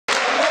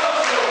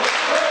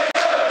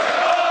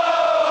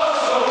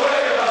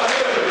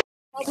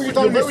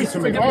don't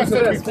listen to me. I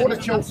said before the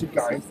Chelsea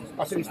game,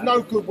 I said it's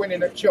no good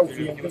winning at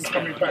Chelsea and then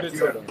coming back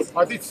here.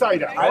 I did say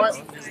that,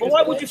 right? But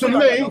why would you to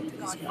me,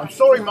 I'm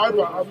sorry, Mo,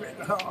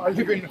 but I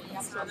live in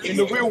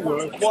the real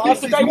world.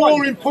 This is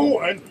more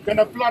important than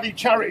a bloody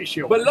charity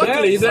shield. But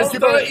luckily, there's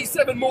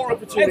 37 more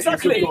opportunities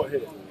we've got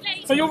here.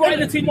 So you're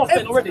writing the team off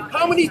then already?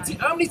 How many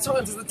times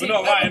has the team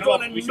ever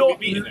gone and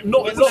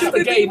not lost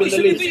a game in the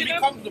league?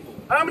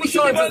 How many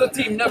times has the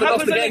team never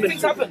lost a game in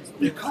the league?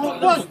 You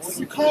can't once.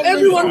 You can't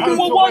Everyone lose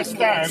will once.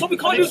 So we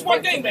can't lose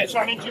one game then?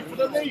 Challenging for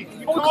the league.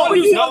 We can't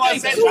lose one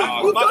game.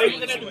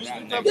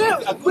 Yeah,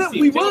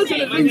 we were going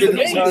to lose the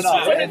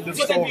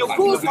game. Of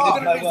course we were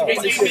going to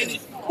lose the game.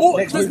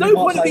 There's no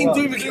point in being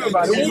doom and gloom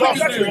about it. You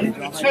lost to a team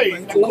that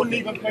couldn't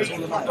even beat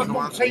the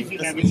Maltese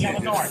 11 the other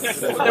night.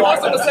 It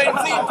wasn't the same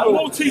team.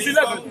 Maltese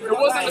 11. It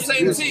wasn't the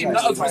same team.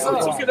 That was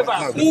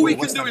all we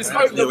can do is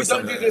hope that we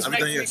don't do this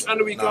next week and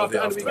the week after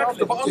and the week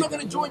after. But I'm not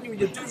going to join you in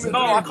your doom and gloom. No,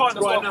 I can't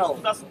right now.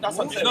 That's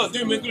unfair. No,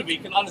 doom and gloom. You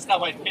can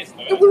understand why he's pissed.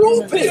 We're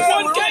all pissed. It's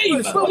one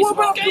game. But what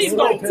about game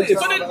though?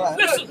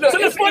 So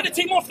let's write the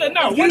team off then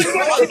now.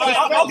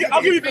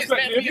 I'll give you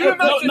perspective.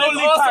 No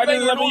league title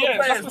in 11 years.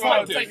 That's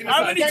perspective.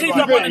 How many teams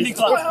have won the league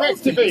title?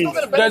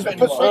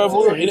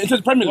 It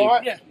says Premier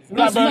League.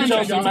 Blackburn,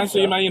 Chelsea, Man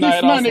City, Man United,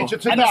 this manager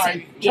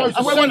today chose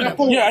to send the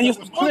ball. Yeah, and you're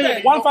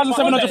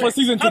 1,700 for a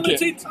season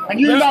ticket. And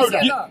you know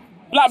that.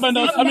 Blackburn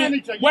don't, I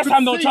mean, West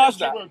Ham don't charge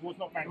that.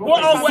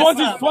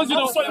 Swansea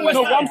don't,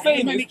 no, what I'm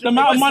saying is, the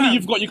amount of money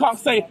you've got, you can't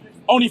say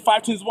only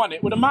 5 teams won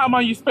it. With the amount of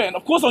money you spend,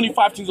 of course only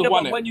 5 teams have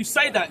won it. When you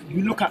say that,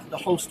 you look at the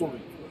whole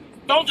story.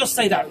 Don't just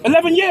say that.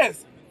 11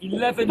 years.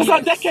 11 That's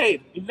years. a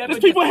decade. There's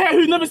people here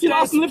who've never seen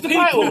Arsenal lift the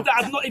title. People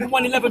that have not even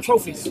won 11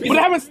 trophies. But they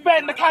haven't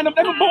spent the kind of,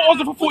 they haven't bought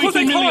Ozil for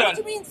 42 million.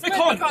 They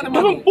can't. They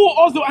haven't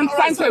bought Ozil and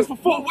Sanchez for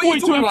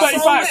 42 and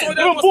 35. They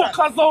haven't bought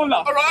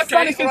Cazorla,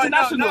 Spanish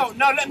international.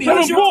 Now let me They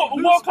haven't bought a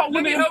World Cup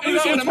winner in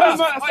Who's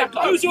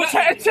your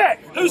team?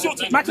 Who's your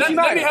team? Manchester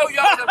Let me United. help you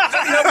out. Let me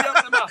help you out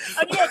with the mouth.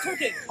 And you're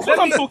talking. What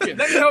I'm talking?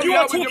 Let me help you You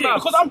are out with your talking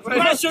mouth. because I'm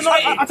Manchester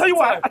United. I'll tell you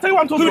what. I'm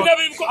talking Who about.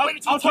 never even got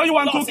I'll tell you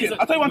what I'm talking.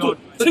 I'll tell you what I'm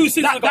talking. 2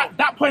 seasons ago.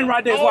 That point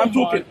right there is what I'm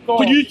talking.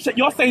 Because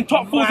you're saying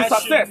top 4 is a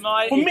success.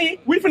 For me,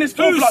 we finished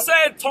 4th. Who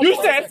said top You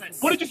 4 said. is a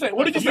success? What did you say?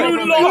 What did you say?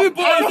 You lot. What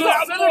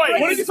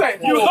did you say?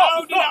 You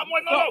hounded that boy.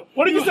 No.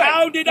 What did you say?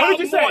 Hounded What that did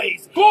you say? boy.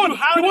 Go on. You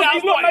hounded that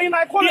He's not boy. Man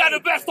United quality. He had the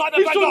best side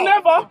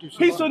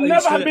He should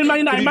never have been Man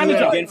United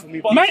manager.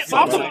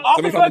 After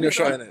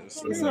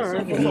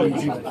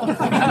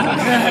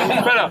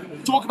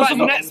Talk about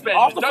net spend.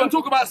 Don't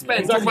talk about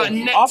spend. Talk about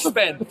net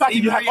spend. the fact that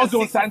you had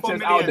Ozil and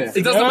Sanchez out there.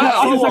 It doesn't matter.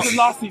 Ozil Sanchez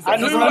last season.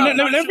 Let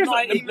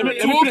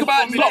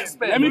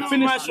me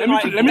finish.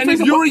 And if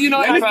you're a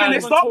United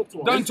fan, Stop.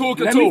 don't talk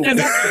at all.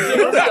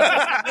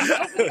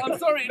 I'm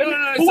sorry.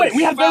 No. But wait,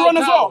 we had Veron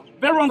as well.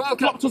 Veron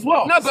flopped as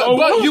well. No,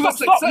 but you were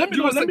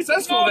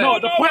successful. No,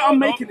 the point I'm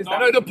making is that.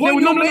 No, the point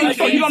you're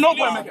making. You don't know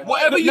what I'm making.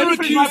 Whatever you're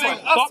accusing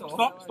us of.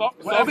 Stop.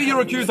 Whatever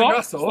you're accusing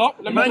us of,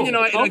 Man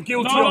United are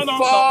guilty of No.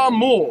 far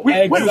more. We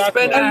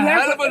spent a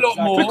hell of a lot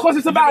more. Because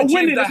it's about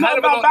winning. It's not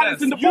about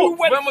balancing the ball.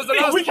 When was the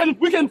last?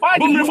 We can buy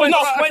them if we're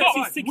not.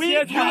 26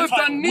 years. You have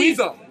done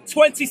neither.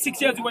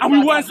 26 years. And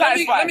we weren't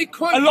satisfied. Let me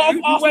quote a lot you.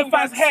 of Arsenal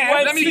fans here.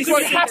 Let me You're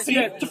quote you. happy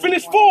to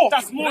finish 4th.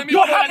 That's more.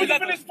 You're happy to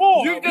finish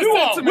 4th. You've just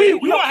said to me.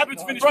 We are happy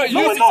to finish. Right, No,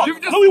 we're you've not.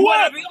 just- No, we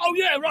weren't. Oh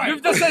yeah, right.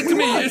 You've just said to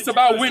me it's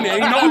about winning,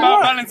 not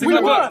about balancing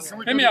the books.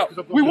 Hear me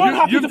out. We weren't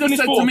happy You've to just finish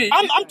said 4th. to me.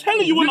 I'm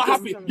telling you we're not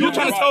happy. You're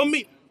trying to tell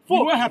me.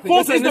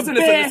 Fourth is the Listen.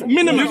 bare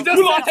minimum. You've just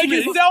You lot are said to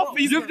taking me-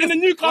 selfies in the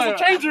Newcastle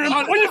changing room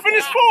when you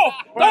finish 4th.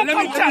 Don't Let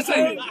come me chat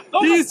say, to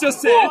me. he's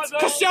just said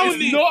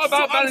Koscielny. it's not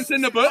about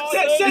balancing the books,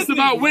 it's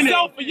about winning.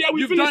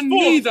 You've done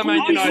neither,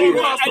 Man United.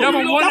 You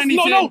haven't won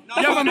anything. You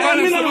haven't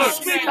balanced the books.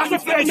 That's a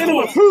fair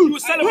minimum. Who?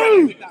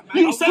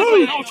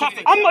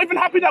 I'm not even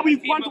happy that we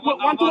won to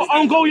an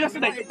own goal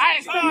yesterday. I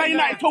expect Man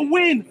United to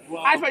win.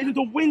 I expect them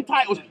to win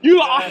titles. You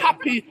lot are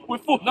happy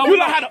with 4th. You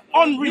lot had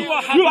Henry.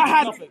 You lot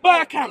had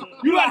Bergkamp.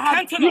 You lot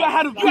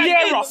had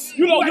Vieira.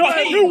 You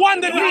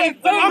won the league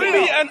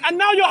unbeaten, and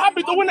now you're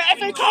happy to win the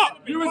FA Cup.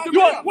 I'm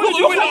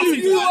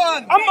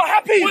not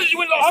happy.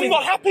 I'm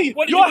not happy.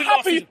 You're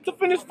happy to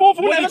finish 4th.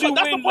 That's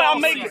the point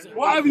I'm making.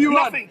 What have you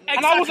won?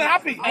 And I wasn't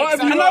happy.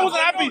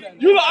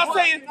 You lot are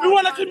saying we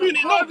want a community.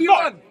 No, we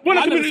want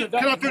a community.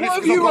 Can I do this? What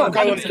have you won? Go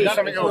and do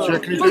something else.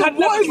 Can you do What have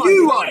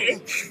you won?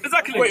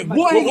 Exactly. Wait,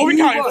 what have we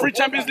you counting? won? 3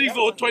 Champions Leagues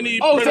or 20?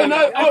 Oh, so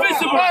no.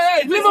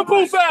 Hey,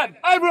 Liverpool fan.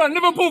 Everyone,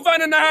 Liverpool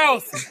fan in the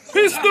house.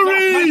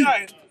 History.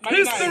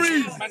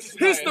 History!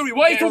 History!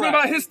 Why are you talking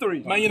about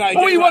history? Man United.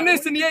 Oh, we won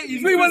this in the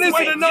 80s. We won this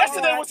in the 90s.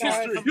 Yesterday was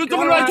history. You're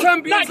talking about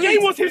Champions That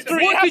game was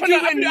history. What did you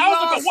win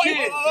last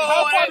year?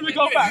 How far did we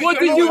go back? What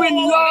did you win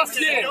last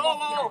year?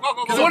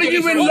 What did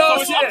you win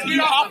last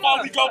year? How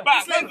far we go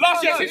back?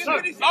 Last year's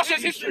history. Last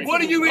year's history.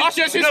 What did you win? Last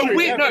year's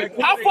history. No.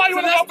 How far you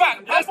want to go back?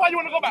 How far you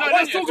want to go back?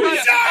 Let's talk about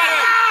today.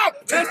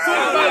 Let's talk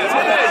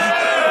about today.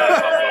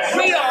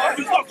 We are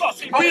the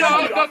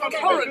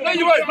current. No,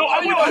 you won't. No, I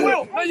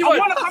will. No, you I won't.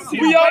 want to come to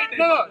you. We are. Wait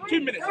there. 2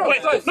 minutes.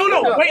 Wait. No.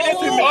 Wait there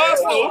 2 minutes.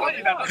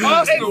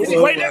 Arsenal.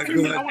 Wait there 2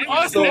 minutes.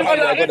 Arsenal. I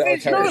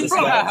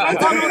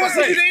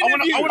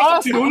want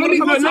to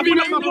let me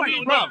make my point.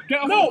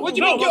 No, what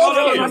do you mean? No.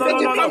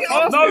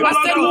 I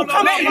said we'll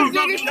come to you.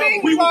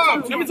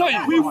 Let me tell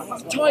you.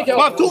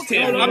 I've talked to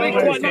him. I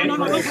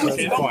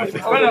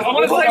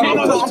want to say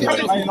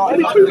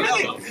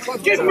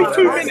Give me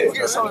 2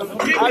 minutes. I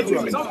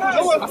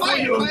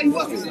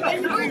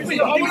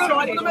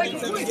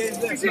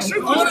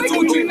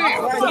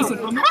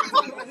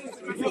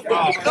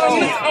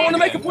want to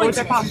make a point.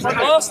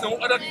 Arsenal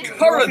are the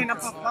current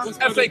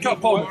FA Cup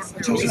holders.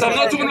 So I'm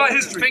not talking about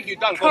history. Thank you,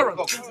 done. Current.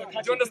 Do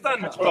you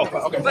understand me?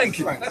 Thank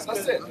you.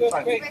 That's it.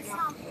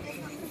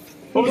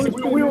 Obviously,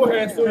 we all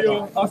here for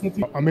your Arsenal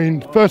team. I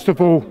mean, first of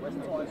all,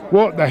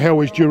 what the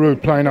hell is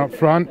Giroud playing up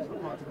front?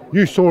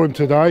 You saw him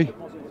today.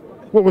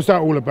 What was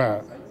that all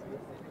about?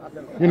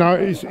 You know,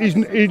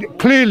 he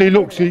clearly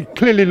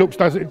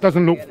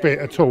doesn't look fit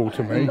at all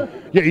to me.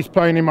 Yet he's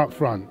playing him up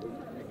front.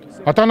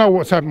 I don't know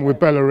what's happened with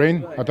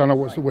Bellerin. I don't know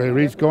where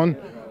he's gone,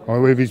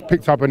 or if he's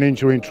picked up an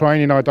injury in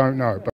training. I don't know.